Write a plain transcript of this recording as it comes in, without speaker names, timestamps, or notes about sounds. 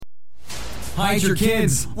Hide your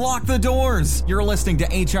kids. Lock the doors. You're listening to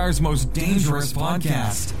HR's most dangerous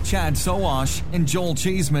podcast. Chad Sowash and Joel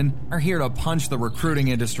Cheeseman are here to punch the recruiting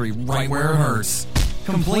industry right where it hurts.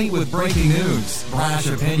 Complete with breaking news, brash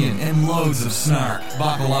opinion, and loads of snark.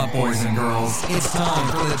 Buckle up, boys and girls. It's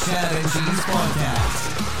time for the Chad and Cheese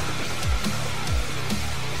Podcast.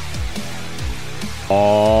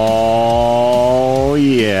 Oh,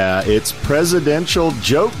 yeah. It's Presidential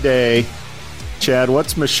Joke Day. Chad,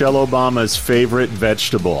 what's Michelle Obama's favorite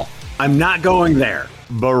vegetable? I'm not going there.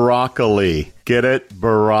 Broccoli. Get it?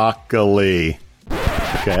 Broccoli.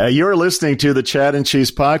 Okay, you're listening to the Chad and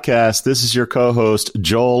Cheese Podcast. This is your co-host,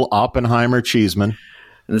 Joel Oppenheimer Cheeseman.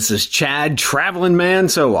 And this is Chad Traveling Man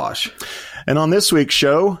Sowash. And on this week's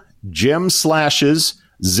show, Gym slashes,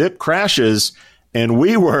 Zip crashes, and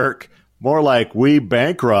WeWork, more like we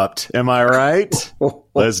bankrupt. Am I right?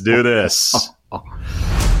 Let's do this.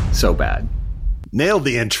 So bad. Nailed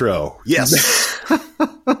the intro. Yes.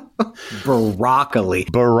 Broccoli.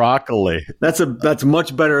 Broccoli. That's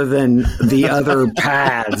much better than the other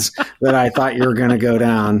paths that I thought you were going to go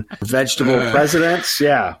down. Vegetable presidents.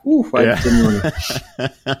 Yeah. Ooh, I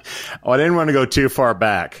didn't want to go too far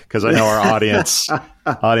back because I know our audience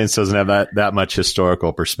doesn't have that much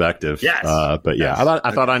historical perspective. Yes. But yeah,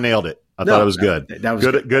 I thought I nailed it. I thought it was good. That was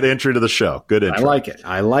good entry to the show. Good intro.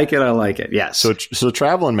 I like it. Yes. So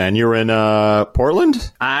traveling, man, you were in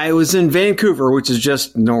Portland? I was in Vancouver, which is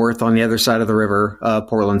just north on the other side of the river,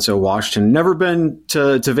 Portland, so Washington. Never been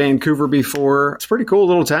to Vancouver before. It's a pretty cool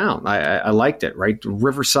little town. I liked it, right?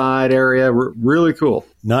 Riverside area, really cool.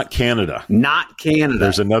 Not Canada. Not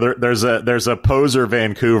Canada. There's a poser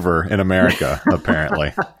Vancouver in America,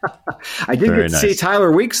 apparently. I did get to see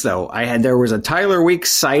Tyler Weeks, though. There was a Tyler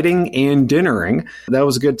Weeks sighting and dinnering. That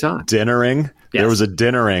was a good time. Dinnering? Yes. There was a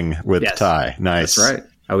dinnering with Ty. Nice. That's right.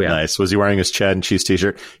 Oh, yeah. Nice. Was he wearing his Chad and Cheese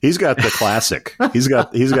t-shirt? He's got the classic. He's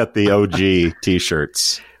got the OG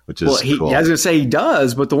t-shirts. Which is cool. I was going to say he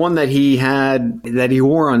does, but the one that he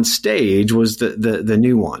wore on stage was the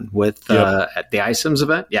new one with at the ISIMS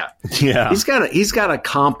event. Yeah. He's got a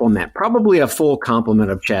compliment, probably a full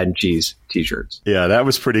complement of Chad and Cheese t-shirts. Yeah, that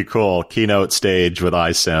was pretty cool. Keynote stage with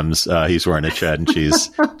ISIMS. He's wearing a Chad and Cheese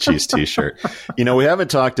t-shirt. You know, we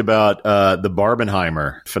haven't talked about the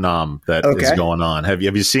Barbenheimer phenom that is going on. Have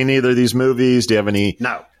you seen either of these movies? Do you have any?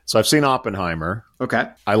 No. So I've seen Oppenheimer. Okay.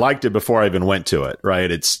 I liked it before I even went to it,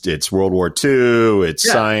 right? It's World War II, it's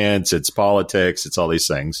science, it's politics, it's all these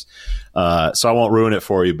things. So I won't ruin it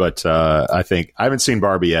for you, but I haven't seen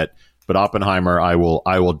Barbie yet, but Oppenheimer I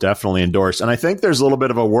will definitely endorse. And I think there's a little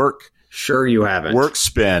bit of a work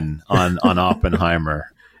spin on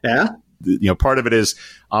Oppenheimer. Yeah. You know, part of it is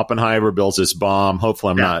Oppenheimer builds this bomb.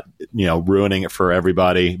 Hopefully I'm not, ruining it for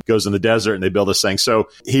everybody. Goes in the desert and they build this thing. So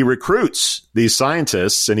he recruits these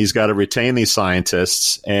scientists and he's got to retain these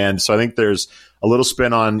scientists. And so I think there's a little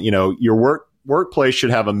spin on, your workplace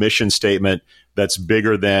should have a mission statement that's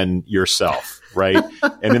bigger than yourself, right?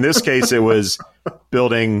 And in this case, it was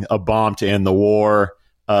building a bomb to end the war.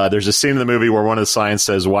 There's a scene in the movie where one of the scientists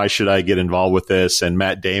says, "Why should I get involved with this?" And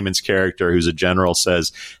Matt Damon's character, who's a general,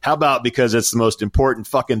 says, "How about because it's the most important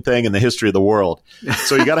fucking thing in the history of the world?"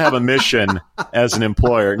 So you got to have a mission as an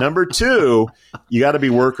employer. Number two, you got to be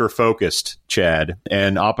worker focused, Chad.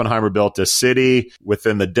 And Oppenheimer built a city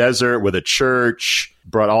within the desert with a church,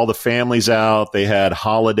 brought all the families out. They had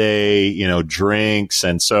holiday, drinks.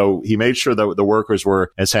 And so he made sure that the workers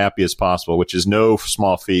were as happy as possible, which is no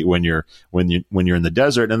small feat when you're in the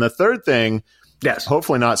desert. And the third thing,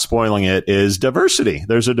 hopefully not spoiling it, is diversity.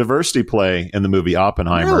 There's a diversity play in the movie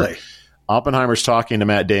Oppenheimer. Really? Oppenheimer's talking to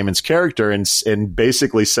Matt Damon's character and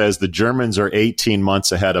basically says the Germans are 18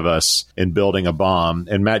 months ahead of us in building a bomb.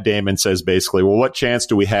 And Matt Damon says basically, well, what chance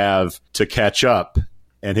do we have to catch up?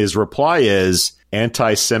 And his reply is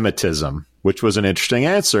anti-Semitism, which was an interesting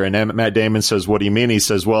answer. And Matt Damon says, what do you mean? He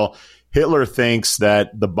says, well, Hitler thinks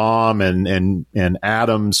that the bomb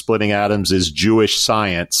and splitting atoms is Jewish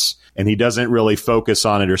science, and he doesn't really focus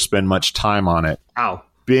on it or spend much time on it. Ow.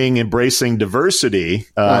 Being embracing diversity,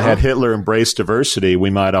 had Hitler embraced diversity, we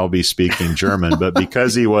might all be speaking German. But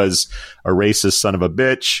because he was a racist son of a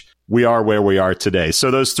bitch, we are where we are today.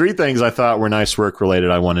 So those three things I thought were nice work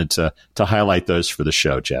related. I wanted to highlight those for the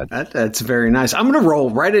show, Chad. That's very nice. I'm going to roll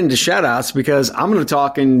right into shout outs because I'm going to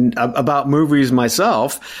talk about movies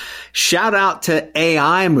myself. Shout out to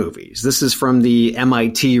AI movies. This is from the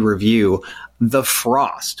MIT review, The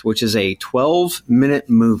Frost, which is a 12-minute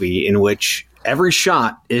movie in which every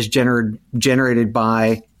shot is generated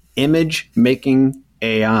by image making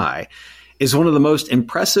AI. is one of the most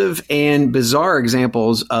impressive and bizarre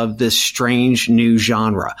examples of this strange new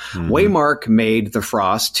genre. Waymark made The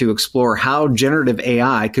Frost to explore how generative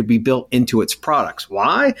AI could be built into its products.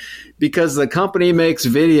 Why? Because the company makes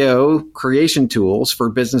video creation tools for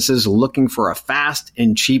businesses looking for a fast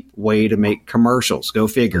and cheap way to make commercials. Go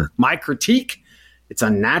figure. My critique, it's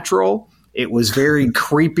unnatural. It was very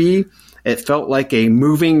creepy. It felt like a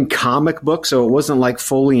moving comic book, so it wasn't like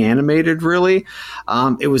fully animated, really.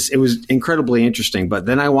 It was incredibly interesting. But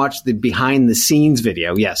then I watched the behind the scenes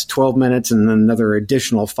video. Yes, 12 minutes and then another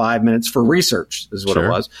additional 5 minutes for research is what it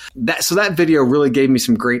was. So that video really gave me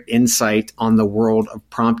some great insight on the world of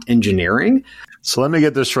prompt engineering. So let me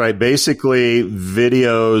get this right. Basically,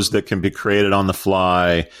 videos that can be created on the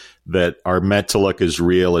fly that are meant to look as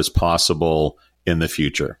real as possible in the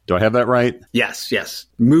future. Do I have that right? Yes.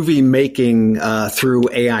 Movie making through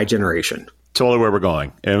AI generation. Totally where we're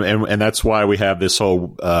going. And that's why we have this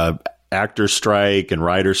whole actor strike and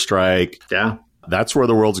writer strike. Yeah. That's where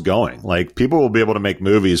the world's going. Like, people will be able to make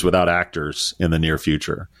movies without actors in the near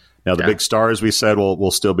future. Now, the big stars, we said, will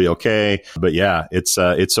still be okay. But yeah, it's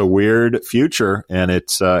a weird future, and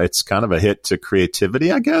it's kind of a hit to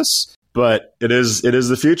creativity, I guess. But it is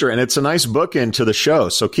the future, and it's a nice bookend to the show.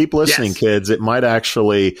 So keep listening, kids. It might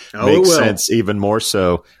actually make sense even more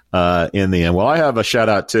so in the end. Well, I have a shout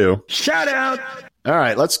out too. Shout out! All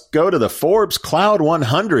right, let's go to the Forbes Cloud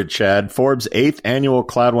 100, Chad. Forbes' 8th annual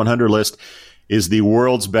Cloud 100 list is the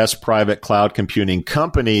world's best private cloud computing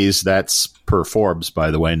companies. That's per Forbes,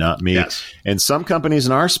 by the way, not me. Yes. And some companies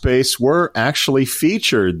in our space were actually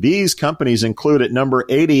featured. These companies include at number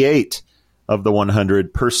 88 of the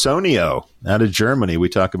 100, Personio out of Germany. We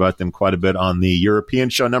talk about them quite a bit on the European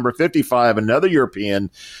show. Number 55, another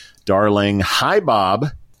European darling,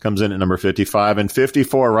 HiBob, comes in at number 55. And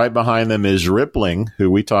 54, right behind them, is Rippling,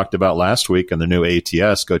 who we talked about last week on the new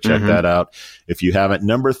ATS. Go check that out if you haven't.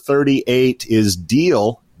 Number 38 is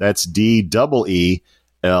Deal. That's D-E-E-L.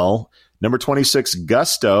 Number 26,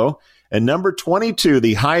 Gusto. And number 22,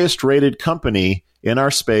 the highest rated company in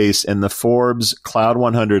our space in the Forbes Cloud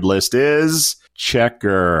 100 list is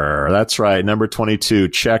Checker. That's right. Number 22,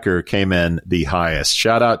 Checker came in the highest.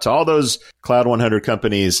 Shout out to all those Cloud 100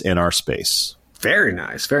 companies in our space. Very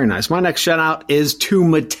nice. Very nice. My next shout out is to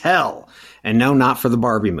Mattel. And no, not for the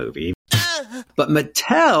Barbie movie. But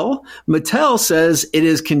Mattel says it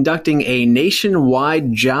is conducting a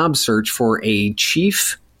nationwide job search for a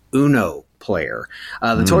chief Uno player.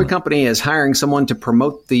 The toy company is hiring someone to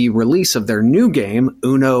promote the release of their new game,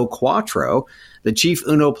 Uno Quattro. The chief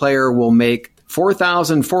Uno player will make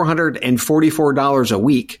 $4,444 a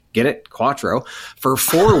week. Get it? Quattro. For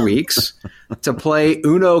 4 weeks to play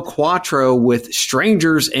Uno Quattro with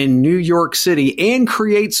strangers in New York City and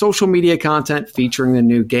create social media content featuring the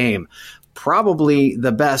new game. Probably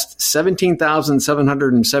the best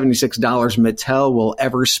 $17,776 Mattel will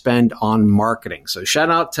ever spend on marketing. So shout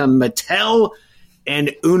out to Mattel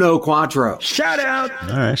and Uno Quattro. Shout out!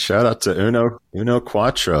 All right, shout out to Uno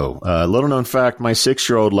Quattro. Little known fact, my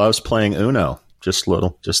 6-year-old loves playing Uno. Just throw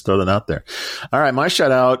that out there. All right, my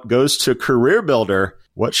shout out goes to Career Builder.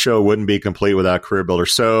 What show wouldn't be complete without Career Builder?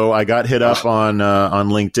 So I got hit up on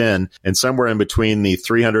LinkedIn, and somewhere in between the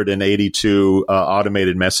 382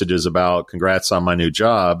 automated messages about congrats on my new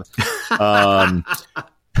job,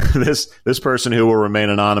 this person who will remain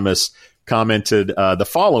anonymous commented the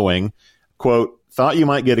following, quote, "Thought you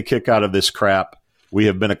might get a kick out of this crap. We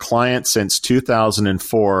have been a client since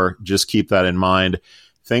 2004. Just keep that in mind.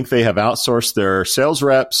 Think they have outsourced their sales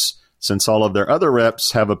reps since all of their other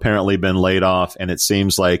reps have apparently been laid off, and it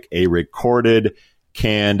seems like a recorded,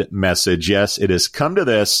 canned message. Yes, it has come to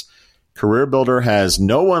this. Career Builder has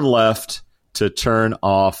no one left to turn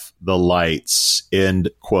off the lights," end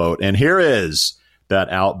quote. And here is that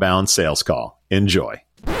outbound sales call. Enjoy.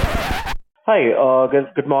 Hi,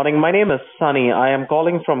 good morning. My name is Sunny. I am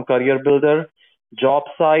calling from Career Builder job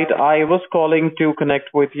site. I was calling to connect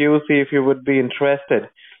with you, see if you would be interested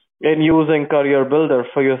in using Career Builder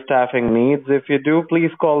for your staffing needs. If you do,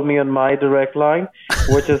 please call me on my direct line,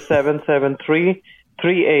 which is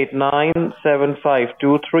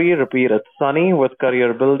 773-389-7523. Repeat it, Sunny with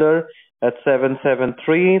Career Builder at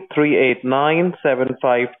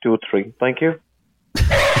 773-389-7523. Thank you.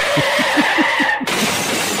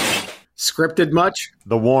 Scripted much?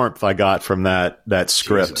 The warmth I got from that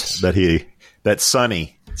script that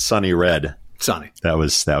Sunny read. Sonny. That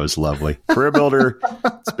was lovely. Career Builder,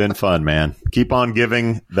 it's been fun, man. Keep on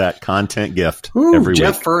giving that content gift every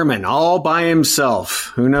Jeff week. Furman, all by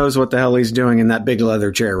himself. Who knows what the hell he's doing in that big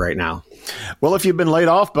leather chair right now? Well, if you've been laid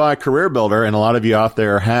off by Career Builder, and a lot of you out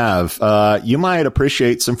there have, you might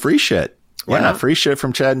appreciate some free shit. Yeah, free shit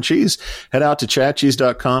from Chad and Cheese. Head out to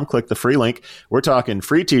chadcheese.com, click the free link. We're talking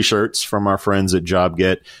free t-shirts from our friends at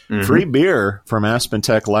JobGet, free beer from Aspen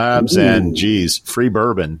Tech Labs, and free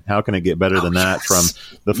bourbon. How can it get better than that from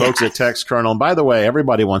the folks at Tex Kernel? And by the way,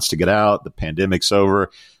 everybody wants to get out. The pandemic's over.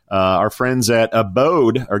 Our friends at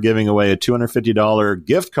Abode are giving away a $250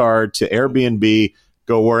 gift card to Airbnb.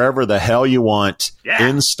 Go wherever the hell you want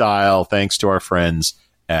in style, thanks to our friends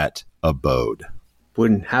at Abode.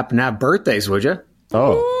 Wouldn't happen to have birthdays, would you?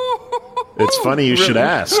 Oh, it's funny you should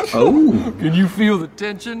ask. Oh, can you feel the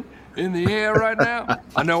tension in the air right now?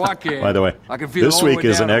 I know I can. By the way, I can feel this week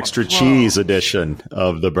is an extra cheese edition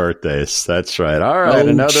of the birthdays. That's right. All right,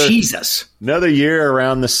 another year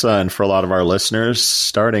around the sun for a lot of our listeners,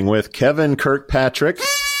 starting with Kevin Kirkpatrick.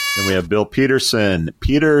 Then we have Bill Peterson,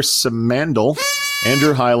 Peter Simandl,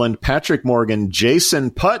 Andrew Highland, Patrick Morgan,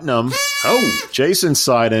 Jason Putnam, Jason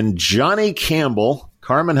Seiden, Johnny Campbell,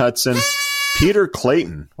 Carmen Hudson, Peter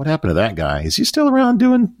Clayton. What happened to that guy? Is he still around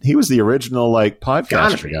doing? He was the original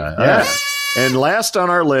podcaster guy. Yeah. And last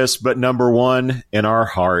on our list, but number one in our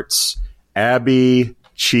hearts, Abby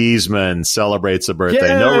Cheeseman celebrates a birthday.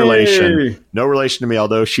 Yay! No relation to me,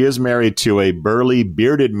 although she is married to a burly,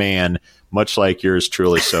 bearded man, much like yours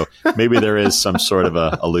truly. So maybe there is some sort of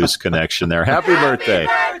a loose connection there. Happy birthday.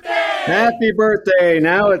 Happy birthday.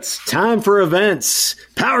 Now it's time for events.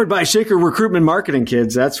 Powered by Shaker Recruitment Marketing,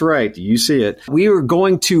 kids. That's right. You see it. We are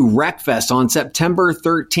going to RecFest on September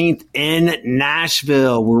 13th in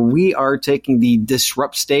Nashville, where we are taking the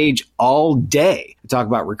Disrupt stage all day to talk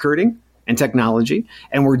about recruiting and technology.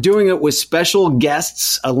 And we're doing it with special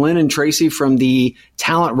guests, Lynn and Tracy from the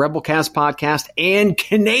Talent Rebelcast podcast, and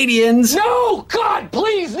Canadians. No, God,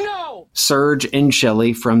 please, no. Serge and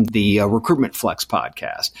Shelley from the Recruitment Flex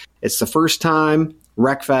podcast. It's the first time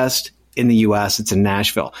RecFest in the U.S. It's in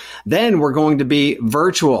Nashville. Then we're going to be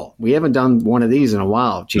virtual. We haven't done one of these in a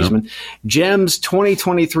while, Cheeseman. No. GEM's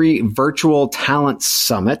 2023 Virtual Talent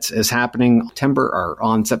Summit is happening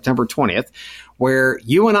on September 20th, where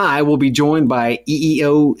you and I will be joined by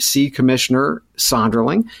EEOC Commissioner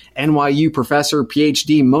Sonderling, NYU Professor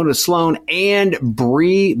PhD Mona Sloan, and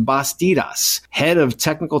Bree Bastidas, Head of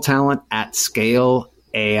Technical Talent at Scale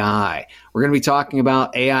AI. We're going to be talking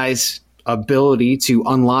about AI's ability to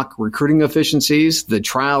unlock recruiting efficiencies, the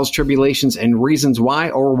trials, tribulations, and reasons why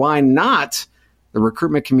or why not the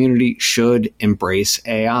recruitment community should embrace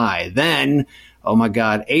AI. Then, oh my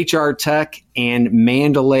God, HR Tech and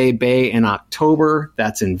Mandalay Bay in October.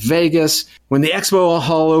 That's in Vegas. When the expo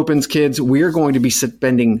hall opens, kids, we are going to be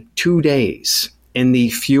spending 2 days in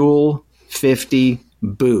the Fuel 50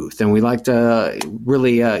 booth. And we like to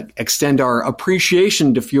really extend our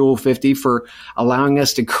appreciation to Fuel 50 for allowing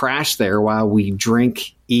us to crash there while we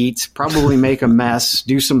drink, eat, probably make a mess,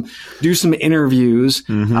 do some interviews,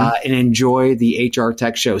 and enjoy the HR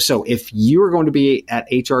Tech show. So if you are going to be at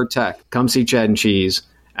HR Tech, come see Chad and Cheese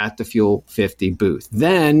at the Fuel 50 booth.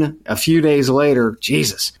 Then a few days later,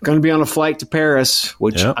 going to be on a flight to Paris,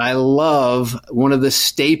 which I love. One of the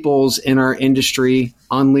staples in our industry,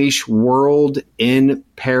 Unleash World in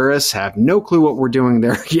Paris. Have no clue what we're doing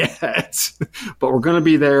there yet, but we're going to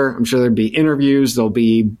be there. I'm sure there'll be interviews. There'll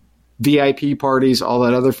be VIP parties, all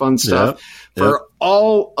that other fun stuff. For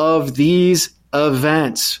all of these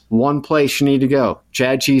events, one place you need to go,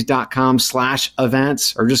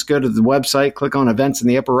 chadcheese.com/events, or just go to the website, click on events in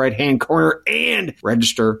the upper right-hand corner, and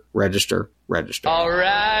register. All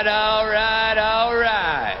right.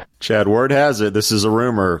 Chad, word has it, this is a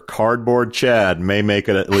rumor. Cardboard Chad may make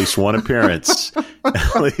it at least one appearance,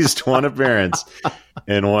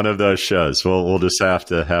 in one of those shows. We'll just have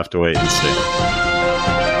to wait and see.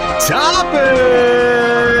 Topics.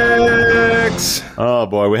 Oh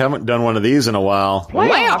boy, we haven't done one of these in a while.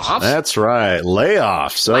 Layoffs. That's right,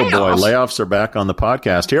 layoffs. Oh boy, layoffs are back on the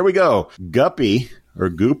podcast. Here we go. Goopy,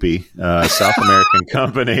 South American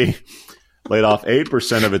company, laid off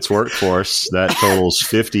 8% of its workforce. That totals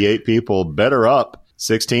 58 people. Better up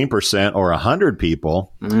 16% or 100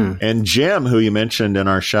 people. And Jim, who you mentioned in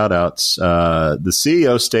our shout outs, the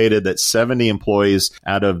CEO stated that 70 employees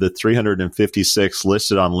out of the 356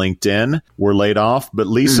 listed on LinkedIn were laid off. But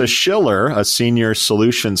Lisa Schiller, a senior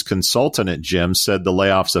solutions consultant at Jim, said the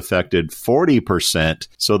layoffs affected 40%.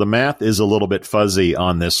 So the math is a little bit fuzzy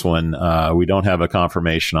on this one. We don't have a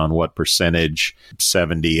confirmation on what percentage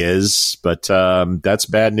 70 is, but that's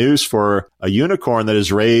bad news for a unicorn that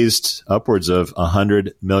has raised upwards of $100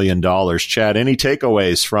 million. Chad, any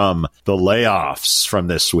takeaways from the layoffs from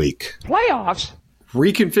this week? Playoffs?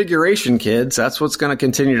 reconfiguration, kids. That's what's going to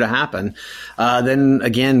continue to happen. Then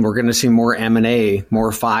again, we're going to see more M&A,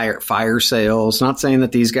 more fire sales. Not saying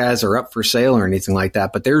that these guys are up for sale or anything like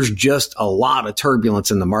that, but there's just a lot of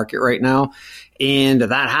turbulence in the market right now. And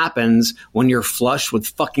that happens when you're flush with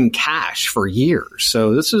fucking cash for years.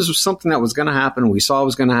 So this is something that was going to happen. We saw it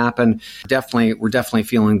was going to happen. We're definitely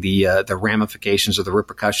feeling the ramifications or the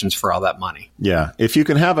repercussions for all that money. Yeah. If you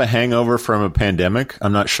can have a hangover from a pandemic,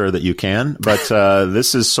 I'm not sure that you can, but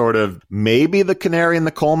this is sort of maybe the canary in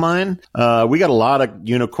the coal mine. We got a lot of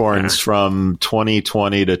unicorns from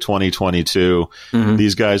 2020 to 2022. Mm-hmm.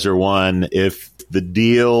 These guys are one. If the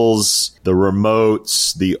deals, the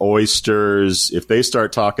remotes, the oysters, if they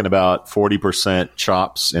start talking about 40%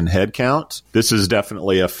 chops in headcount, this is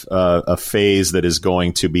definitely a phase that is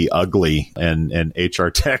going to be ugly. And HR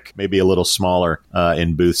Tech maybe a little smaller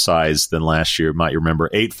in booth size than last year. Might remember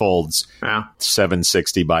Eightfold's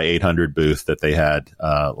 760 by 800 booth that they had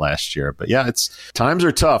last year. But yeah, times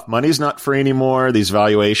are tough. Money's not free anymore. These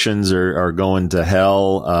valuations are going to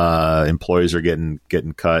hell. Employees are getting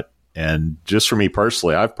cut. And just for me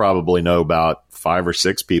personally, I've probably know about 5 or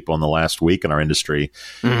 6 people in the last week in our industry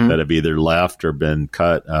that have either left or been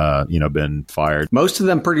cut, been fired. Most of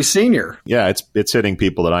them pretty senior. Yeah, it's hitting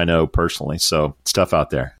people that I know personally. So it's tough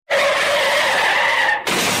out there.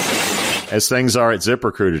 As things are at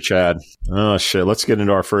ZipRecruiter, Chad. Oh, shit. Let's get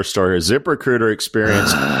into our first story here. ZipRecruiter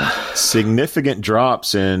experienced significant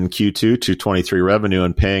drops in Q2 to 23 revenue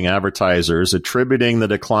and paying advertisers, attributing the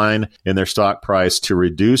decline in their stock price to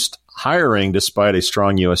reduced hiring despite a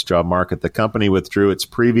strong U.S. job market. The company withdrew its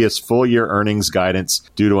previous full-year earnings guidance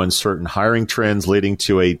due to uncertain hiring trends, leading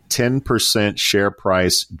to a 10% share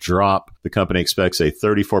price drop. The company expects a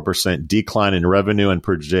 34% decline in revenue and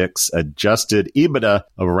projects adjusted EBITDA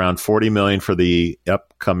of around $40 million for the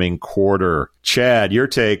upcoming quarter. Chad, your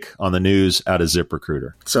take on the news out of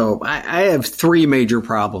ZipRecruiter. So I have 3 major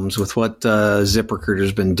problems with what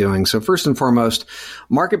ZipRecruiter's been doing. So first and foremost,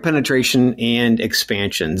 market penetration and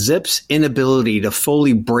expansion. Zip's inability to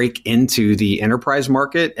fully break into the enterprise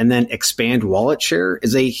market and then expand wallet share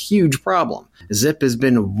is a huge problem. Zip has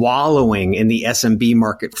been wallowing in the SMB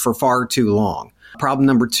market for far too long. Problem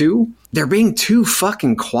number 2, they're being too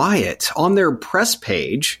fucking quiet. On their press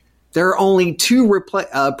page, there are only 2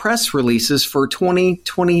 press releases for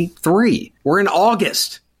 2023. We're in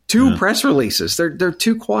August. 2 press releases. They're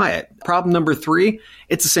too quiet. Problem number 3,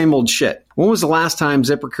 it's the same old shit. When was the last time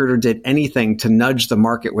ZipRecruiter did anything to nudge the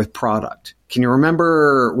market with product? Can you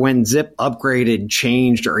remember when Zip upgraded,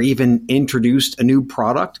 changed, or even introduced a new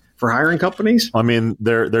product for hiring companies? I mean,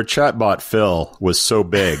 their chatbot Phil was so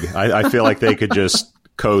big. I feel like they could just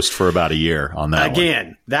coast for about a year on that.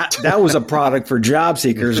 Again, that was a product for job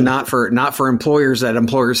seekers, not for employers that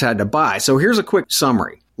employers had to buy. So here's a quick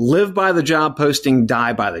summary. Live by the job posting,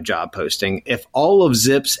 die by the job posting. If all of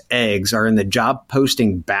Zip's eggs are in the job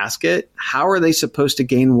posting basket, how are they supposed to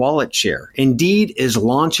gain wallet share? Indeed is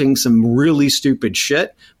launching some really stupid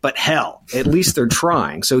shit, but hell, at least they're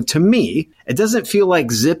trying. So to me, it doesn't feel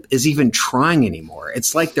like Zip is even trying anymore.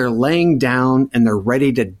 It's like they're laying down and they're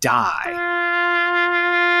ready to die.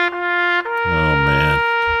 Oh, man.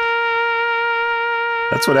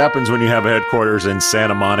 That's what happens when you have a headquarters in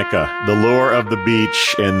Santa Monica. The lure of the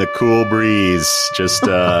beach and the cool breeze just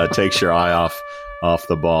takes your eye off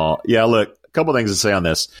the ball. Yeah, look, a couple things to say on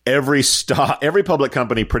this. Every public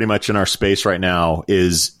company pretty much in our space right now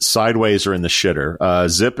is sideways or in the shitter.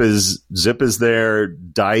 Zip is there.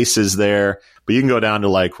 Dice is there. But you can go down to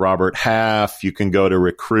like Robert Half. You can go to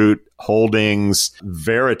Recruit Holdings,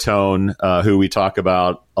 Veritone, who we talk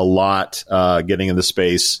about a lot getting in the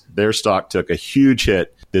space. Their stock took a huge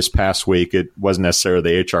hit this past week. It wasn't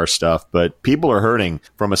necessarily the HR stuff, but people are hurting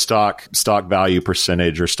from a stock value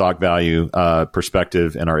percentage or stock value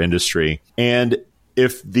perspective in our industry. And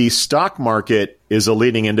if the stock market is a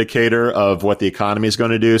leading indicator of what the economy is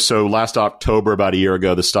going to do. So last October, about a year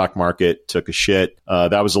ago, the stock market took a shit.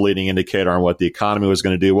 That was a leading indicator on what the economy was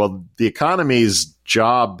going to do. Well, the economy's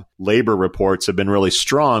job labor reports have been really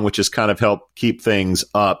strong, which has kind of helped keep things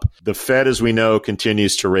up. The Fed, as we know,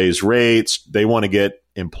 continues to raise rates. They want to get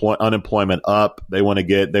unemployment up. They want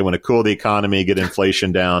to cool the economy, get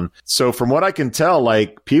inflation down. So from what I can tell,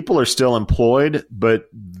 like people are still employed, but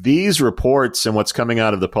these reports and what's coming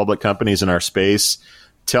out of the public companies in our space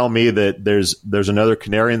tell me that there's another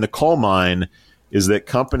canary in the coal mine, is that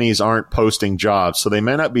companies aren't posting jobs. So they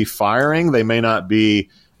may not be firing, they may not be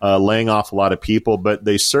laying off a lot of people, but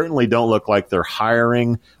they certainly don't look like they're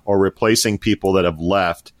hiring or replacing people that have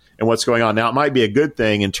left. And what's going on now, it might be a good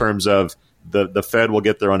thing in terms of the Fed will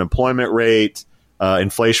get their unemployment rate.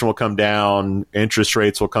 inflation will come down, interest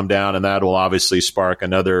rates will come down, and that will obviously spark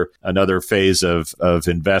another phase of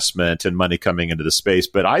investment and money coming into the space.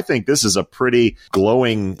 But I think this is a pretty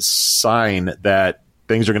glowing sign that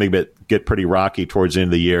things are going to get pretty rocky towards the end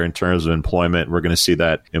of the year in terms of employment. We're going to see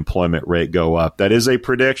that employment rate go up. That is a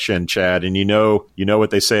prediction, Chad, and you know what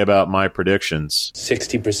they say about my predictions.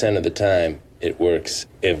 60% of the time, it works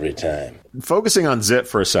every time. Focusing on Zip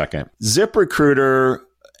for a second. ZipRecruiter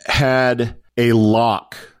had a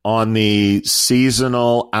lock on the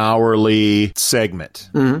seasonal hourly segment.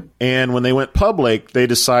 Mm-hmm. And when they went public, they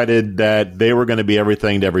decided that they were going to be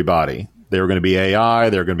everything to everybody. They were going to be AI,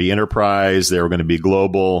 they were going to be enterprise, they were going to be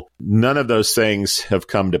global. None of those things have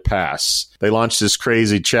come to pass. They launched this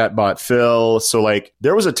crazy chatbot Phil. So like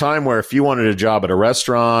there was a time where if you wanted a job at a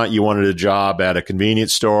restaurant, you wanted a job at a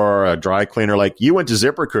convenience store, a dry cleaner, like you went to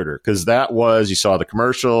ZipRecruiter because that was, you saw the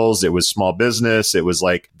commercials, it was small business, it was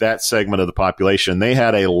like that segment of the population. They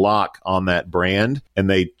had a lock on that brand and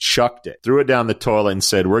they chucked it, threw it down the toilet and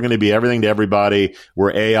said, we're going to be everything to everybody.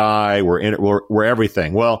 We're AI, we're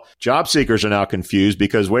everything. Well, job seekers are now confused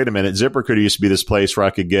because wait a minute, ZipRecruiter used to be this place where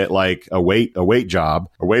I could get like a waiter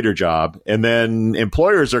job. And then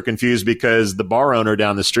employers are confused because the bar owner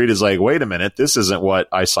down the street is like, wait a minute, this isn't what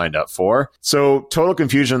I signed up for. So total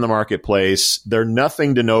confusion in the marketplace. They're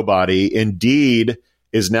nothing to nobody. Indeed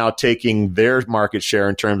is now taking their market share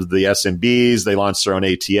in terms of the SMBs. They launched their own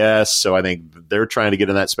ATS. So I think they're trying to get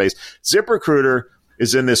in that space. ZipRecruiter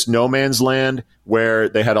is in this no man's land where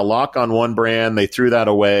they had a lock on one brand. They threw that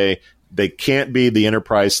away. They can't be the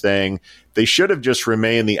enterprise thing. They should have just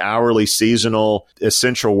remained the hourly, seasonal,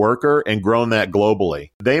 essential worker and grown that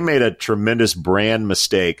globally. They made a tremendous brand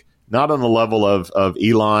mistake, not on the level of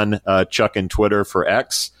Elon chucking Twitter for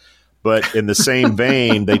X, but in the same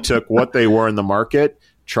vein, they took what they were in the market,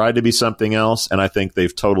 tried to be something else, and I think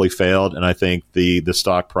they've totally failed. And I think the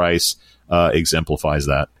stock price exemplifies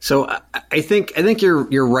that. So I think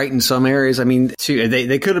you're right in some areas. I mean,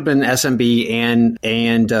 they could have been SMB and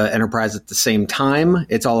enterprise at the same time.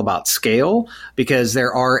 It's all about scale because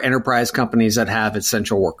there are enterprise companies that have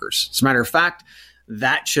essential workers. As a matter of fact,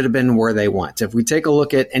 that should have been where they went. If we take a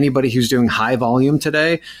look at anybody who's doing high volume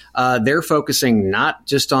today, they're focusing not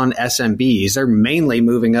just on SMBs. They're mainly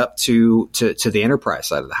moving up to the enterprise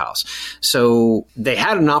side of the house. So they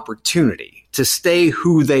had an opportunity to stay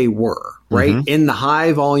who they were, right? Mm-hmm. In the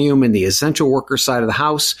high volume, in the essential worker side of the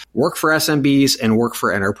house, work for SMBs and work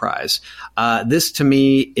for enterprise. This to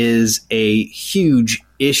me is a huge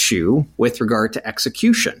issue with regard to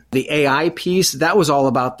execution. The AI piece, that was all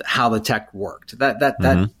about how the tech worked.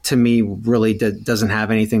 That to me really doesn't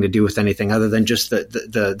have anything to do with anything other than just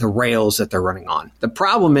the rails that they're running on. The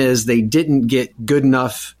problem is they didn't get good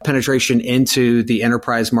enough penetration into the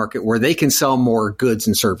enterprise market where they can sell more goods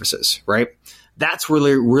and services, right? That's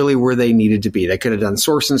really where they needed to be. They could have done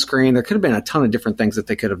source and screen. There could have been a ton of different things that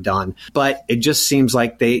they could have done. But it just seems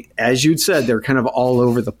like they, as you'd said, they're kind of all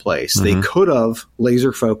over the place. Mm-hmm. They could have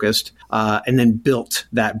laser focused and then built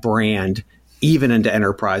that brand even into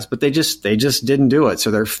enterprise, but they just didn't do it. So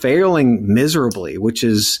they're failing miserably, which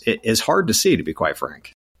is hard to see, to be quite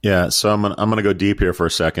frank. Yeah, so I'm gonna go deep here for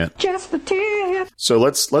a second. Just the tip. So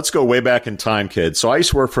let's go way back in time, kids. So I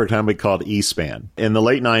used to work for a company called eSpan. In the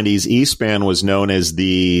late 90s, eSpan was known as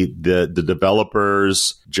the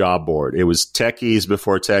developers job board. It was techies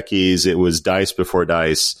before techies. It was dice before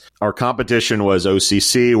dice. Our competition was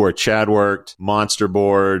OCC, where Chad worked, Monster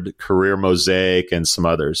Board, Career Mosaic, and some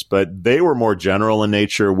others. But they were more general in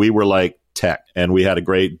nature. We were like tech, and we had a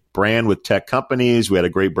great brand with tech companies. We had a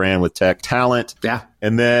great brand with tech talent. Yeah.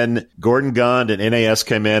 And then Gordon Gund and NAS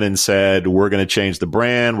came in and said, we're going to change the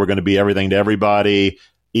brand. We're going to be everything to everybody.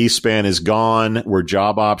 eSpan is gone. We're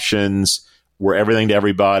job options. We're everything to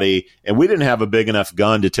everybody. And we didn't have a big enough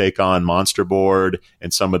gun to take on Monster Board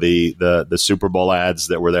and some of the Super Bowl ads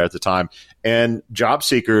that were there at the time. And job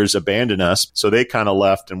seekers abandoned us. So they kind of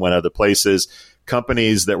left and went other places.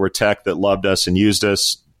 Companies that were tech that loved us and used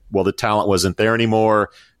us, well, the talent wasn't there anymore.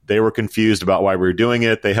 They were confused about why we were doing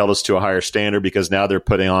it. They held us to a higher standard because now they're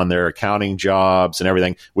putting on their accounting jobs and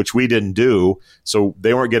everything, which we didn't do. So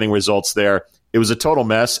they weren't getting results there. It was a total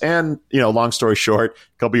mess. And, long story short,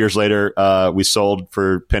 a couple years later, we sold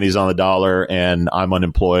for pennies on the dollar, and I'm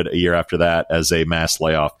unemployed a year after that as a mass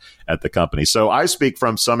layoff at the company. So I speak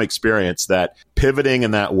from some experience that pivoting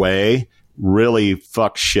in that way really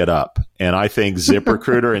fucks shit up. And I think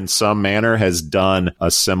ZipRecruiter in some manner has done a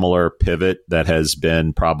similar pivot that has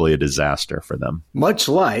been probably a disaster for them. Much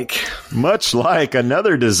like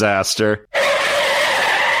another disaster.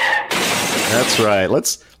 That's right.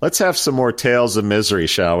 Let's have some more tales of misery,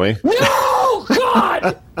 shall we? No!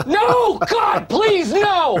 God! No! God, please,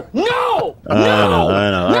 no! No! I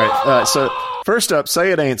know. All right. So first up,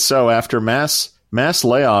 say it ain't so. After mass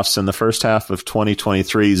layoffs in the first half of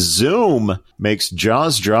 2023, Zoom makes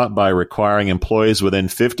jaws drop by requiring employees within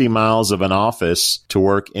 50 miles of an office to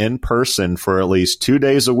work in person for at least 2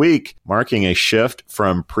 days a week, marking a shift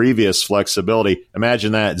from previous flexibility.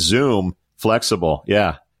 Imagine that. Zoom flexible.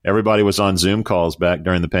 Yeah. Everybody was on Zoom calls back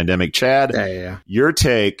during the pandemic. Chad, your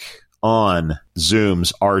take on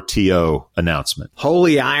Zoom's RTO announcement?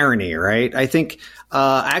 Holy irony, right? I think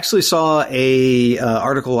I actually saw a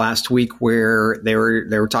article last week where they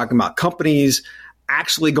were talking about companies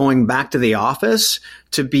actually going back to the office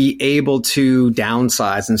to be able to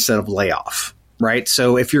downsize instead of lay off. Right.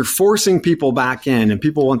 So if you're forcing people back in and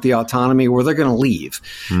people want the autonomy, well, they're going to leave.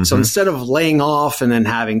 Mm-hmm. So instead of laying off and then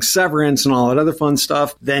having severance and all that other fun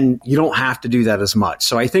stuff, then you don't have to do that as much.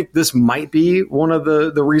 So I think this might be one of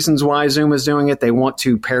the reasons why Zoom is doing it. They want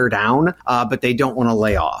to pare down, but they don't want to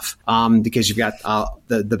lay off because you've got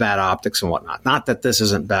the bad optics and whatnot. Not that this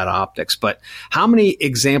isn't bad optics, but how many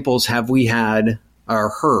examples have we had or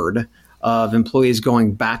heard of employees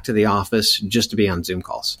going back to the office just to be on Zoom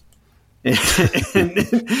calls?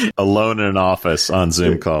 Alone in an office on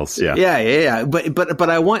Zoom calls. Yeah. But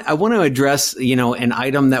I want to address, an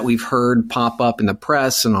item that we've heard pop up in the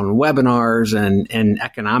press and on webinars and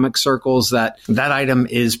economic circles that item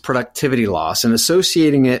is productivity loss and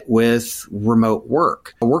associating it with remote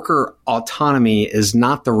work. Worker autonomy is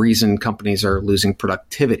not the reason companies are losing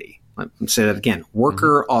productivity. Let me say that again.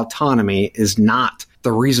 Worker autonomy is not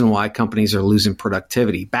the reason why companies are losing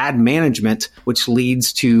productivity. Bad management, which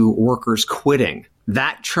leads to workers quitting.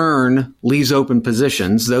 That churn leaves open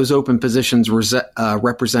positions. Those open positions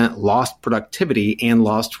represent lost productivity and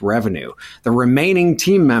lost revenue. The remaining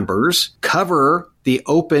team members cover the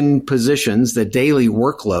open positions, the daily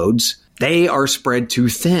workloads. They are spread too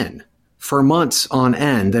thin for months on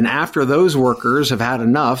end. And after those workers have had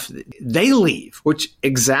enough, they leave, which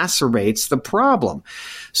exacerbates the problem.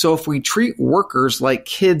 So if we treat workers like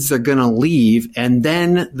kids, they're going to leave, and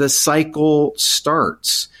then the cycle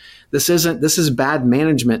starts. This is bad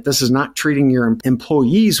management. This is not treating your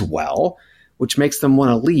employees well, which makes them want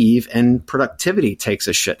to leave, and productivity takes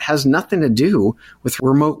a shit. It has nothing to do with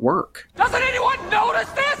remote work. Doesn't anyone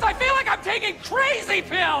notice this? I feel like I'm taking crazy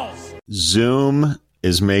pills. Zoom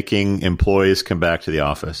is making employees come back to the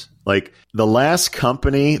office. Like, the last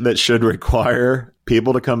company that should require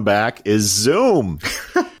people to come back is Zoom.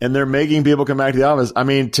 And they're making people come back to the office. I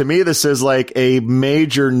mean, to me, this is like a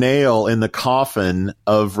major nail in the coffin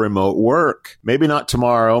of remote work. Maybe not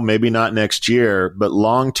tomorrow, maybe not next year, but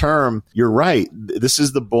long term, you're right. This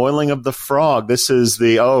is the boiling of the frog. This is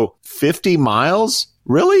 50 miles?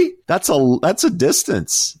 Really? That's a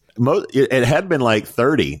distance. It had been like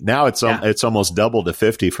 30. Now it's almost double to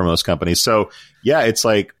 50 for most companies. So yeah, it's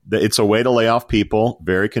like it's a way to lay off people.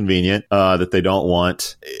 Very convenient that they don't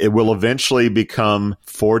want. It will eventually become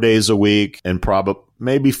 4 days a week, and probably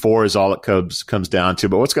maybe 4 is all it comes down to.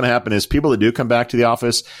 But what's going to happen is people that do come back to the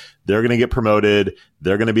office, they're going to get promoted.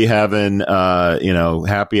 They're going to be having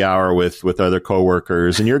happy hour with other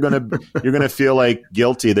coworkers, and you're going to feel like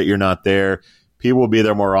guilty that you're not there. People will be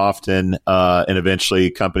there more often, and eventually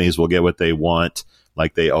companies will get what they want,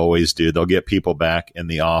 like they always do. They'll get people back in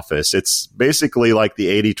the office. It's basically like the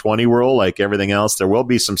 80-20 rule, like everything else. There will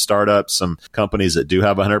be some startups, some companies that do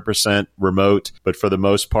have 100% remote, but for the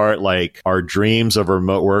most part, like, our dreams of a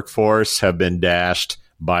remote workforce have been dashed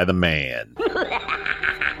by the man.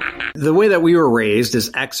 The way that we were raised as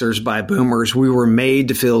Xers by boomers, we were made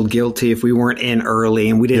to feel guilty if we weren't in early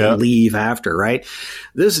and we didn't leave after, right?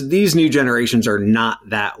 These new generations are not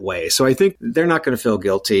that way. So I think they're not going to feel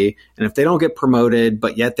guilty. And if they don't get promoted,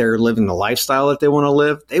 but yet they're living the lifestyle that they want to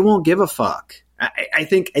live, they won't give a fuck. I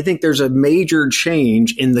think there's a major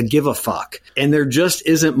change in the give a fuck, and there just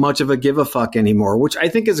isn't much of a give a fuck anymore, which I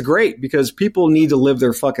think is great because people need to live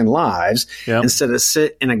their fucking lives instead of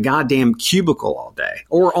sit in a goddamn cubicle all day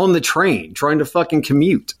or on the train trying to fucking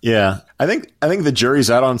commute. Yeah. I think the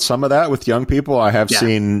jury's out on some of that with young people. I have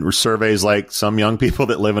seen surveys like some young people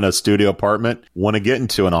that live in a studio apartment want to get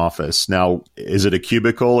into an office. Now, is it a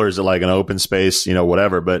cubicle or is it like an open space,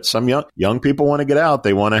 whatever? But some young people want to get out.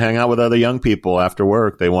 They want to hang out with other young people after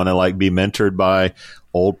work. They want to be mentored by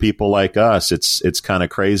old people like us. It's kind of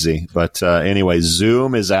crazy. But anyway,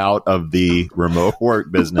 Zoom is out of the remote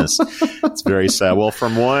work business. It's very sad. Well,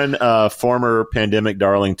 from one former pandemic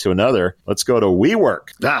darling to another, let's go to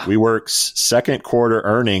WeWork. WeWork's second quarter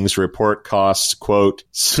earnings report costs, quote,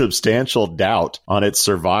 substantial doubt on its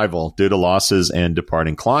survival due to losses and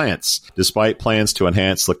departing clients. Despite plans to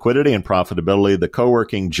enhance liquidity and profitability, the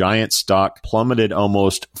co-working giant stock plummeted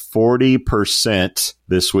almost 40%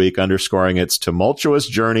 this week, underscoring its tumultuous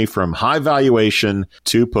journey from high valuation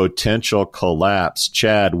to potential collapse.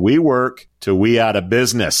 Chad, WeWork to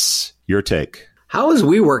WeOuttabiz. Your take. How is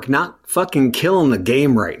WeWork not fucking killing the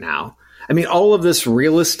game right now? I mean, all of this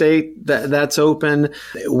real estate that's open,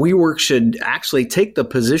 WeWork should actually take the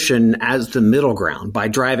position as the middle ground by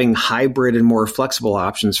driving hybrid and more flexible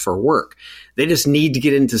options for work. They just need to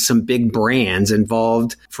get into some big brands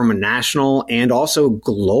involved from a national and also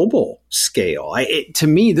global scale. To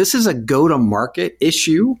me, this is a go-to-market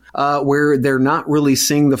issue where they're not really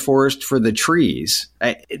seeing the forest for the trees.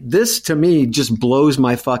 This, to me, just blows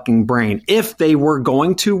my fucking brain. If they were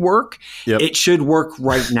going to work, it should work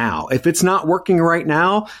right now. If it's not working right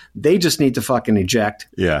now, they just need to fucking eject.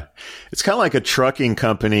 Yeah. It's kind of like a trucking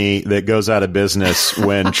company that goes out of business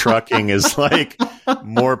when trucking is like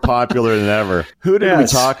more popular than ever. Who did we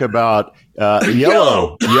talk about?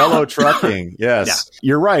 Yellow trucking. Yes. Yeah.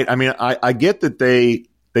 You're right. I mean, I get that they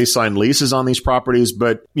sign leases on these properties,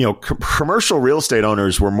 but commercial real estate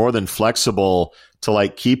owners were more than flexible to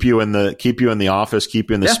like keep you in the office, keep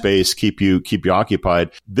you in the space, keep you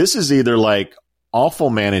occupied. This is either like awful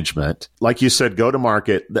management, like you said, go to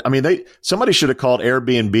market. I mean, somebody should have called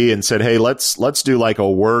Airbnb and said, "Hey, let's do like a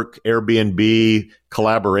work Airbnb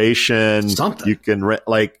collaboration. Something you can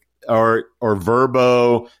or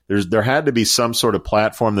Verbo." There had to be some sort of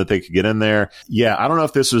platform that they could get in there. Yeah, I don't know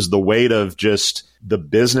if this was the weight of just the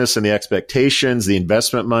business and the expectations, the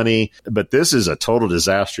investment money, but this is a total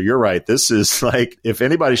disaster. You're right. This is like, if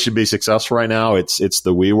anybody should be successful right now, it's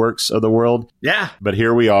the WeWorks of the world. Yeah. But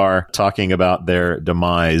here we are talking about their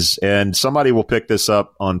demise, and somebody will pick this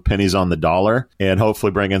up on pennies on the dollar and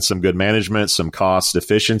hopefully bring in some good management, some cost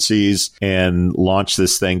efficiencies, and launch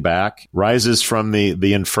this thing back. Rises from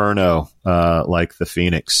the inferno like the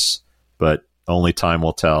phoenix, but only time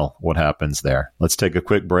will tell what happens there. Let's take a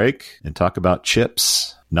quick break and talk about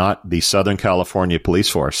CHIPS, not the Southern California police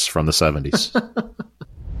force from the 70s.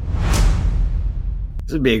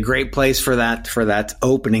 This would be a great place for that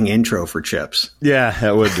opening intro for CHIPS. Yeah,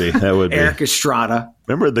 that would be. Eric Estrada.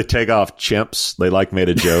 Remember the takeoff chimps? They made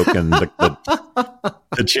a joke, and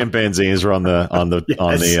the chimpanzees were on the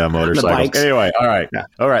motorcycles. Anyway, all right,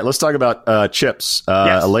 all right. Let's talk about chips.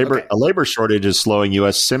 A labor shortage is slowing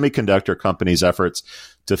U.S. semiconductor companies' efforts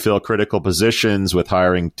to fill critical positions, with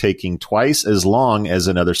hiring taking twice as long as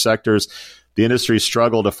in other sectors. The industry's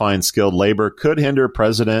struggle to find skilled labor could hinder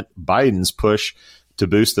President Biden's push to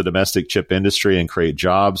boost the domestic chip industry and create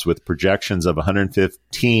jobs, with projections of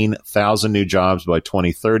 115,000 new jobs by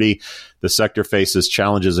 2030. The sector faces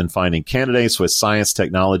challenges in finding candidates with science,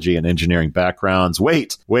 technology, and engineering backgrounds.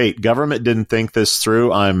 Wait, government didn't think this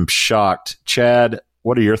through? I'm shocked. Chad,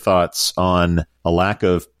 what are your thoughts on a lack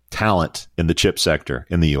of talent in the chip sector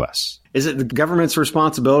in the U.S.? Is it the government's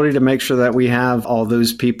responsibility to make sure that we have all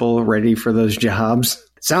those people ready for those jobs?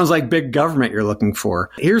 Sounds like big government you're looking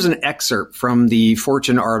for. Here's an excerpt from the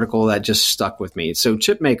Fortune article that just stuck with me. So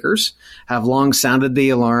chip makers have long sounded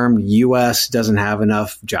the alarm. U.S. doesn't have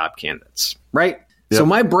enough job candidates, right? Yep. So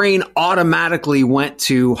my brain automatically went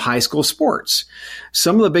to high school sports.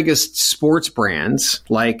 Some of the biggest sports brands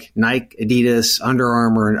like Nike, Adidas, Under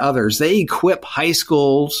Armour, and others, they equip high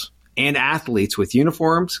schools and athletes with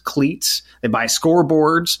uniforms, cleats. They buy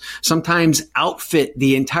scoreboards, sometimes outfit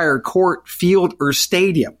the entire court, field, or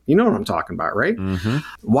stadium. You know what I'm talking about, right? Mm-hmm.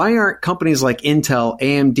 Why aren't companies like Intel,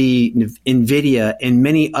 AMD, NVIDIA, and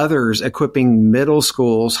many others equipping middle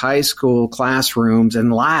schools, high school classrooms,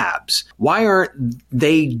 and labs? Why aren't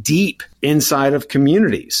they deep inside of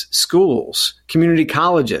communities, schools, community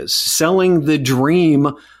colleges, selling the dream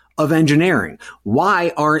of engineering?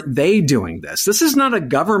 Why aren't they doing this? This is not a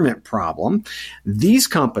government problem. These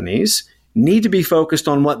companies need to be focused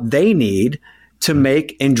on what they need to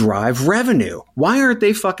make and drive revenue. Why aren't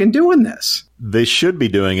they fucking doing this? They should be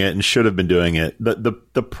doing it and should have been doing it.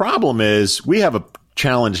 The problem is we have a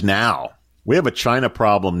challenge now. We have a China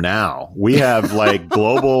problem now. We have like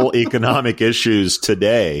global economic issues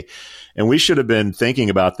today. And we should have been thinking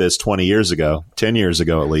about this 20 years ago, 10 years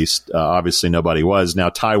ago at least. Obviously, nobody was. Now,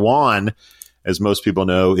 Taiwan, as most people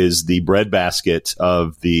know, is the breadbasket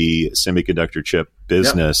of the semiconductor chip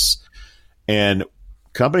business. Yep. And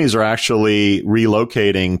companies are actually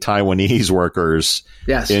relocating Taiwanese workers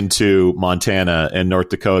into Montana and North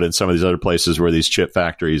Dakota and some of these other places where these chip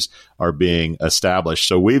factories are being established.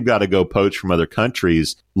 So we've got to go poach from other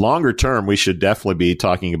countries. Longer term, we should definitely be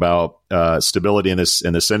talking about stability in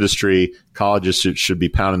this industry. Colleges should be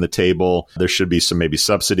pounding the table. There should be some maybe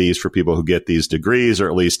subsidies for people who get these degrees, or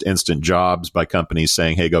at least instant jobs by companies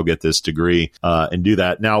saying, hey, go get this degree and do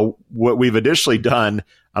that. Now, what we've additionally done,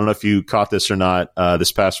 I don't know if you caught this or not.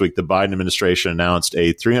 This past week, the Biden administration announced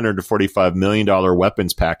a $345 million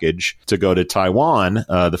weapons package to go to Taiwan,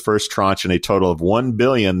 the first tranche in a total of $1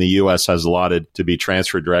 billion the U.S. has allotted to be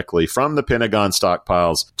transferred directly from the Pentagon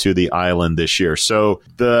stockpiles to the island this year. So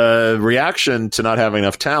the reaction to not having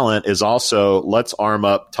enough talent is also, let's arm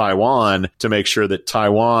up Taiwan to make sure that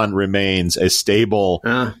Taiwan remains a stable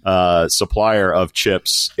supplier of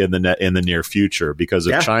chips in the near future. Because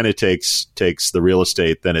if China takes the real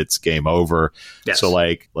estate, then it's game over. Yes. So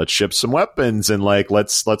let's ship some weapons and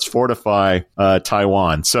let's fortify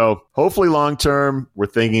Taiwan. So hopefully long term, we're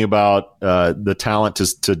thinking about the talent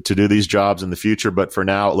to do these jobs in the future. But for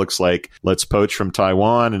now, it looks like let's poach from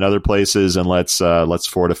Taiwan and other places, and let's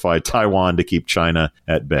fortify Taiwan to keep China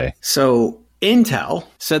at bay. So Intel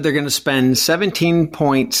said they're going to spend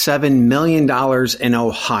 $17.7 million in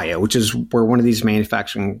Ohio, which is where one of these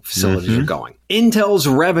manufacturing facilities are going. Intel's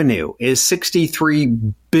revenue is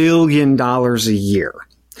 $63 billion a year.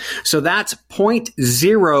 So that's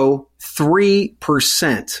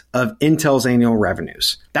 0.03% of Intel's annual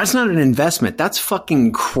revenues. That's not an investment. That's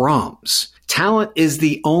fucking crumbs. Talent is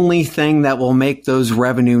the only thing that will make those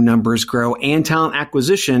revenue numbers grow, and talent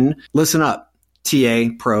acquisition. Listen up. TA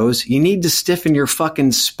pros, you need to stiffen your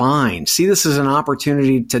fucking spine. See this as an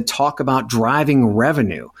opportunity to talk about driving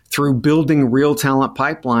revenue through building real talent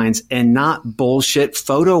pipelines and not bullshit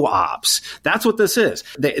photo ops. That's what this is.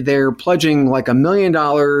 They're pledging $1 million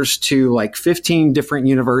to 15 different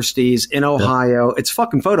universities in Ohio. Yep. It's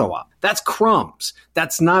fucking photo op. That's crumbs.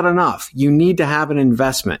 That's not enough. You need to have an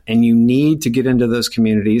investment, and you need to get into those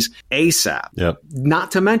communities ASAP. Yep. Not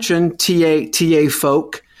to mention TA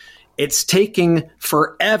folk. It's taking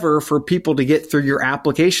forever for people to get through your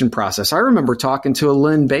application process. I remember talking to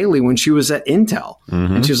Lynn Bailey when she was at Intel,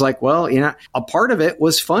 and she was like, well, a part of it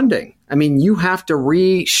was funding. I mean, you have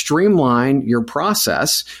to streamline your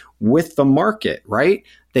process with the market, right?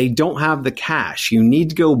 They don't have the cash. You need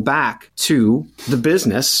to go back to the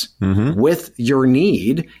business with your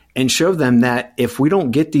need and show them that if we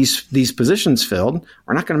don't get these positions filled,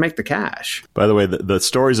 we're not going to make the cash. By the way, the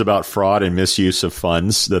stories about fraud and misuse of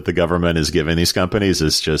funds that the government is giving these companies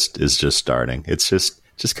is just starting. It's just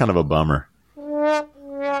kind of a bummer.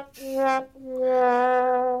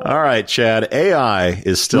 All right, Chad, AI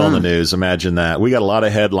is still in the news. Imagine that. We got a lot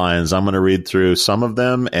of headlines. I'm going to read through some of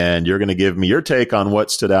them, and you're going to give me your take on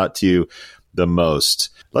what stood out to you the most.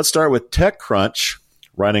 Let's start with TechCrunch,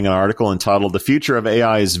 writing an article entitled "The Future of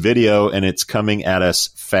AI is Video and It's Coming at Us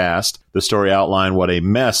Fast." The story outlined what a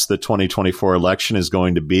mess the 2024 election is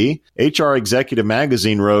going to be. HR Executive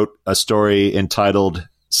Magazine wrote a story entitled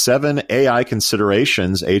 7 AI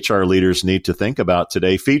Considerations HR Leaders Need to Think About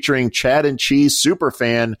Today, featuring Chad and Cheese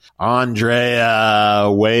superfan Andrea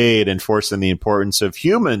Wade, enforcing the importance of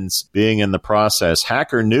humans being in the process.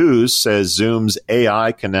 Hacker News says Zoom's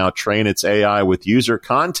AI can now train its AI with user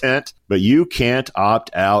content, but you can't opt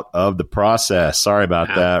out of the process. Sorry about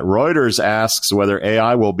that. Reuters asks whether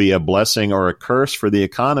AI will be a blessing or a curse for the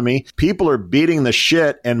economy. People are beating the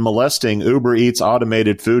shit and molesting UberEats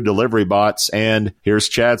automated food delivery bots. And here's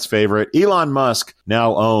Chad's favorite. Elon Musk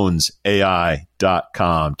now owns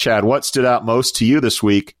AI.com. Chad, what stood out most to you this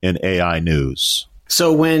week in AI news?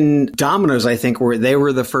 So when Domino's, I think, they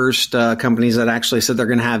were the first companies that actually said they're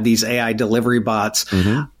going to have these AI delivery bots.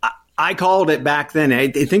 I called it back then. I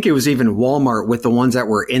think it was even Walmart with the ones that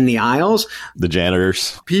were in the aisles. The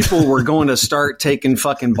janitors. People were going to start taking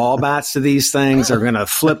fucking ball bats to these things. They're going to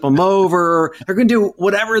flip them over. They're going to do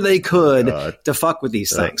whatever they could to fuck with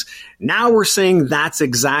these things. Now we're seeing that's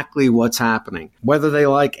exactly what's happening. Whether they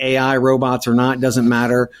like AI robots or not, doesn't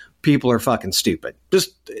matter. People are fucking stupid,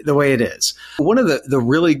 just the way it is. One of the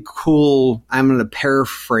really cool, I'm going to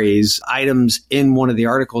paraphrase items in one of the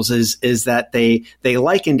articles is that they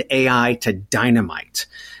likened AI to dynamite.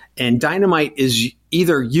 And dynamite is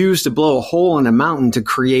either used to blow a hole in a mountain to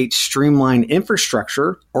create streamlined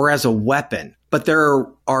infrastructure or as a weapon. But there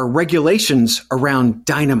are regulations around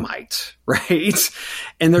dynamite, right?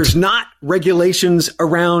 And there's not regulations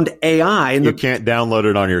around AI. And you can't download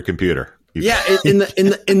it on your computer. Yeah, in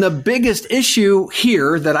the biggest issue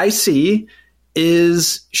here that I see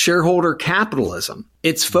is shareholder capitalism.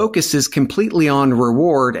 its focus is completely on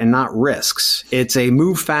reward and not risks. It's a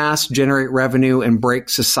move fast, generate revenue, and break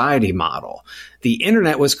society model. The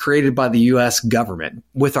internet was created by the U.S. government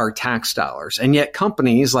with our tax dollars. And yet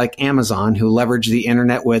companies like Amazon, who leverage the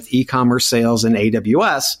internet with e-commerce sales and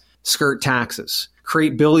AWS, skirt taxes.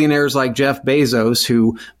 Create billionaires like Jeff Bezos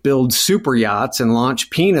who build super yachts and launch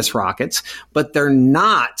penis rockets, but they're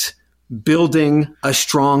not building a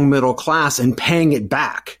strong middle class and paying it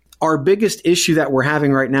back. Our biggest issue that we're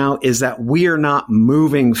having right now is that we are not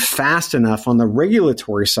moving fast enough on the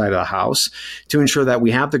regulatory side of the house to ensure that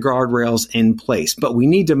we have the guardrails in place. But we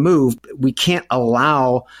need to move. We can't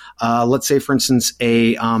allow, let's say, for instance,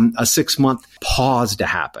 a 6-month pause to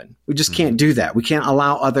happen. We just can't do that. We can't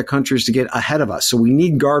allow other countries to get ahead of us. So we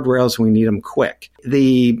need guardrails. We need them quick.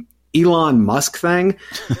 The Elon Musk thing,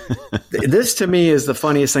 this to me is the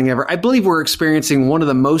funniest thing ever. I believe we're experiencing one of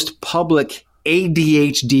the most public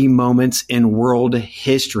ADHD moments in world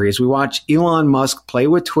history as we watch Elon Musk play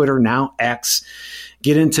with Twitter, now X,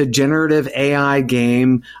 get into generative AI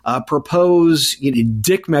game, propose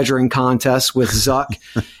dick measuring contests with Zuck,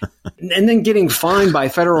 and then getting fined by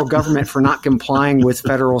federal government for not complying with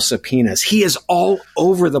federal subpoenas. He is all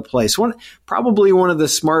over the place. Probably one of the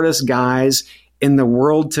smartest guys in the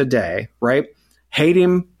world today, right? Hate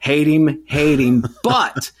him,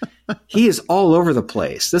 but he is all over the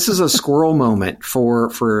place. This is a squirrel moment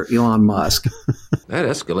for Elon Musk. That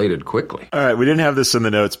escalated quickly. All right, we didn't have this in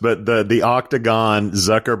the notes, but the Octagon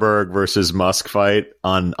Zuckerberg versus Musk fight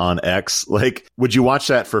on X, like, would you watch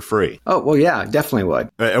that for free? Oh, well, yeah, definitely would.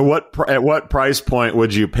 At what price point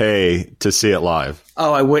would you pay to see it live?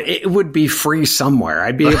 Oh, I would. It would be free somewhere.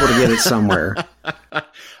 I'd be able to get it somewhere.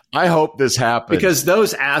 I hope this happens. Because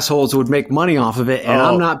those assholes would make money off of it, and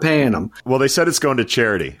I'm not paying them. Well, they said it's going to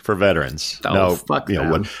charity for veterans. Oh, no, fuck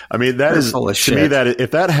them. I mean, that is, to me, that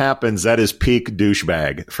if that happens, that is peak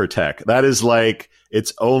douchebag for tech. That is like,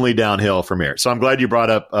 it's only downhill from here. So I'm glad you brought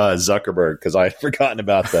up Zuckerberg, because I had forgotten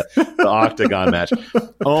about the Octagon match.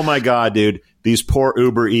 Oh my God, dude. These poor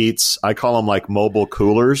UberEats, I call them like mobile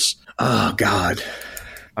coolers. Oh, God.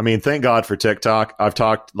 I mean, thank God for TikTok. I've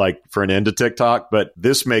talked like for an end to TikTok, but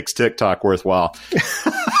this makes TikTok worthwhile.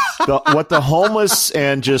 What the homeless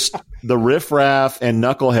and just the riffraff and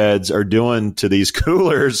knuckleheads are doing to these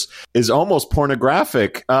coolers is almost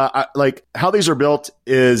pornographic. Like how these are built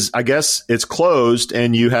is, I guess it's closed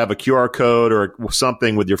and you have a QR code or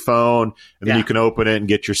something with your phone, and then you can open it and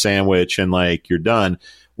get your sandwich and like you're done.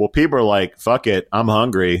 Well, people are like, fuck it, I'm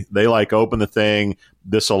hungry. They like open the thing.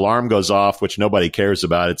 This alarm goes off, which nobody cares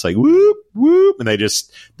about. It's like, whoop, whoop. And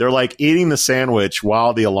they're like eating the sandwich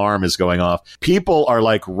while the alarm is going off. People are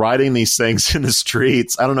like riding these things in the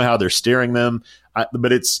streets. I don't know how they're steering them,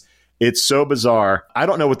 but it's so bizarre. I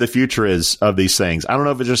don't know what the future is of these things. I don't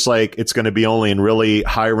know if it's just like it's going to be only in really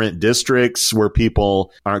high rent districts where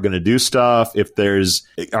people aren't going to do stuff. Are they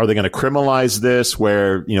going to criminalize this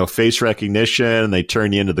where, face recognition and they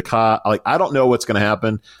turn you into the cop? Like, I don't know what's going to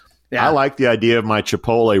happen. Yeah. I like the idea of my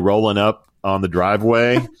Chipotle rolling up on the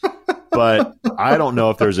driveway, but I don't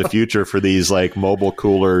know if there's a future for these like mobile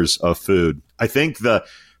coolers of food. I think the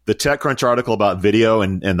TechCrunch article about video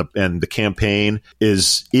and the campaign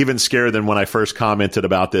is even scarier than when I first commented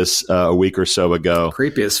about this a week or so ago.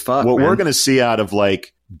 Creepy as fuck. What we're going to see out of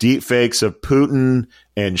like deep fakes of Putin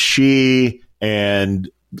and Xi and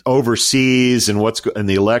overseas and what's in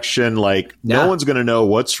the election, like no one's going to know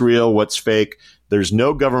what's real, what's fake. There's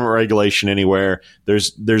no government regulation anywhere.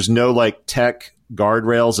 There's no like tech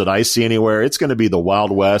guardrails that I see anywhere. It's going to be the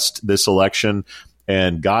Wild West this election.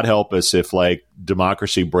 And God help us if like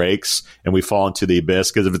democracy breaks and we fall into the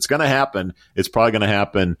abyss. Because if it's going to happen, it's probably going to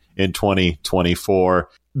happen in 2024.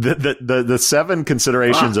 The 7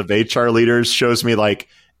 considerations of HR leaders shows me like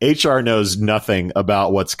HR knows nothing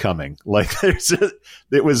about what's coming. Like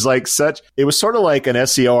it was sort of like an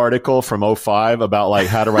SEO article from 2005 about like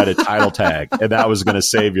how to write a title tag, and that was going to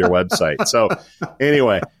save your website. So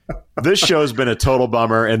anyway, this show's been a total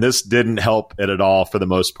bummer, and this didn't help it at all for the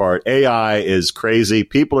most part. AI is crazy.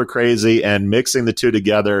 People are crazy, and mixing the two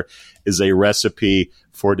together is a recipe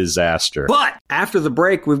for disaster. But after the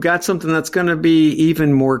break, we've got something that's going to be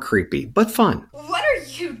even more creepy, but fun. What are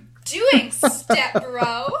you doing, step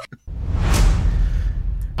bro?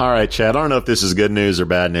 All right, Chad, I don't know if this is good news or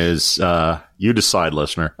bad news. You decide,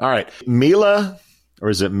 listener. All right. Mila, or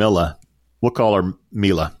is it Mila? We'll call her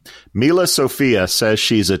Mila. Mila Sophia says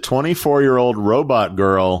she's a 24-year-old robot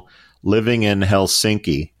girl living in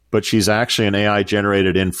Helsinki, but she's actually an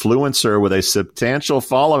AI-generated influencer with a substantial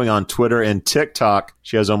following on Twitter and TikTok.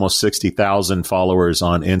 She has almost 60,000 followers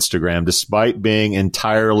on Instagram, despite being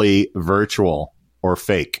entirely virtual. or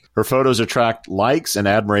fake. Her photos attract likes and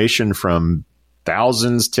admiration from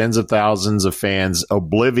thousands, tens of thousands of fans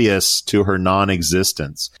oblivious to her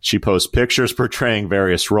non-existence. She posts pictures portraying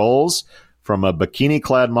various roles, from a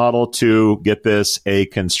bikini-clad model to, get this, a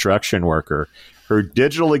construction worker. Her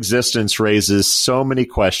digital existence raises so many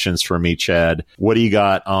questions for me, Chad. What do you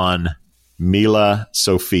got on Mila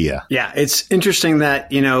Sophia? Yeah, it's interesting that,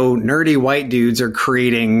 nerdy white dudes are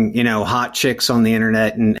creating, hot chicks on the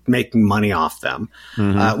internet and making money off them.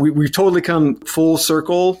 Mm-hmm. We've totally come full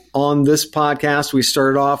circle on this podcast. We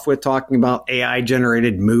started off with talking about AI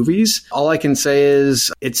generated movies. All I can say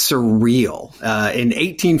is it's surreal. In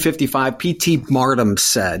 1855, P.T. Martin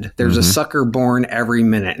said, there's a sucker born every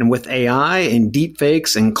minute. And with AI and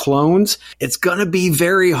deepfakes and clones, it's going to be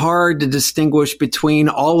very hard to distinguish between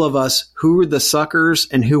all of us who are the suckers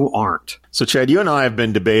and who aren't. So, Chad, you and I have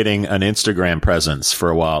been debating an Instagram presence for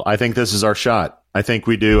a while. I think this is our shot. I think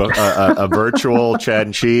we do a virtual Chad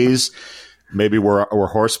and Cheese. Maybe we're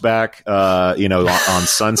horseback, on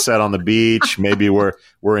Sunset on the beach. Maybe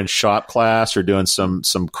we're in shop class or doing some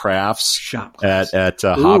crafts at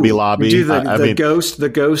Hobby Lobby. Do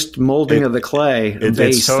the ghost molding of the clay.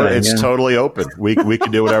 It's totally open. We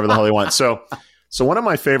can do whatever the hell we want. So one of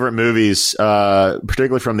my favorite movies,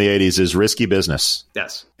 particularly from the 80s, is Risky Business.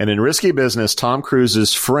 Yes. And in Risky Business, Tom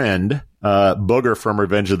Cruise's friend, Booger from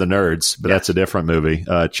Revenge of the Nerds, but that's a different movie.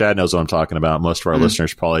 Chad knows what I'm talking about. Most of our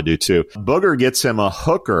listeners probably do too. Booger gets him a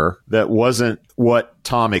hooker that wasn't what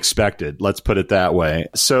Tom expected. Let's put it that way.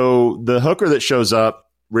 So the hooker that shows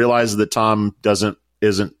up realizes that Tom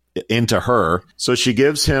isn't into her. So she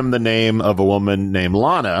gives him the name of a woman named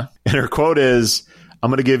Lana. And her quote is,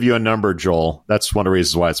 "I'm going to give you a number, Joel." That's one of the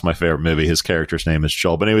reasons why it's my favorite movie. His character's name is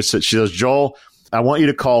Joel. But anyway, she says, "Joel, I want you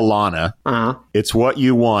to call Lana. It's what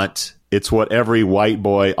you want. It's what every white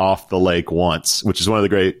boy off the lake wants," which is one of the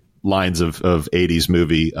great lines of 80s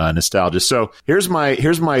movie nostalgia. So here's my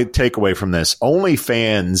takeaway from this.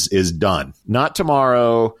 OnlyFans is done. Not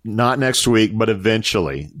tomorrow, not next week, but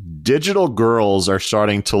eventually. Digital girls are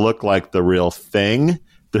starting to look like the real thing.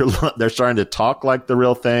 They're starting to talk like the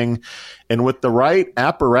real thing. And with the right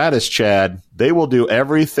apparatus, Chad, they will do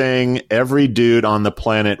everything every dude on the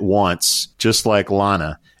planet wants, just like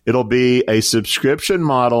Lana. It'll be a subscription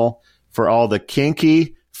model for all the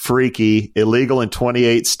kinky, freaky, illegal in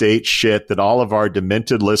 28 states shit that all of our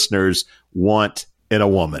demented listeners want in a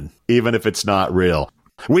woman, even if it's not real.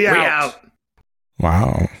 We out.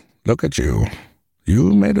 Wow. Look at you.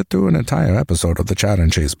 You made it through an entire episode of the Chad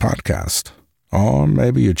and Cheese podcast. Or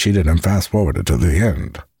maybe you cheated and fast-forwarded to the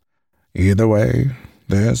end. Either way,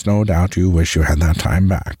 there's no doubt you wish you had that time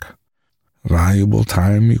back. Valuable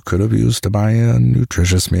time you could have used to buy a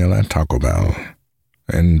nutritious meal at Taco Bell,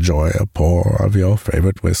 enjoy a pour of your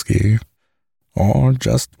favorite whiskey, or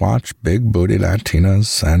just watch big booty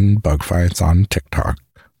Latinas and bug fights on TikTok.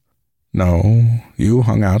 No, you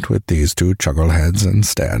hung out with these two chuckleheads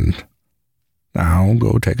instead. Now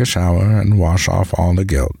go take a shower and wash off all the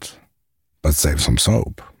guilt. But save some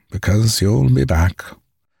soap, because you'll be back.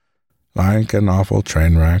 Like an awful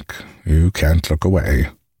train wreck, you can't look away.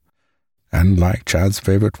 And like Chad's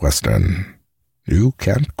favorite Western, you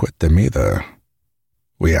can't quit them either.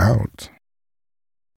 We out.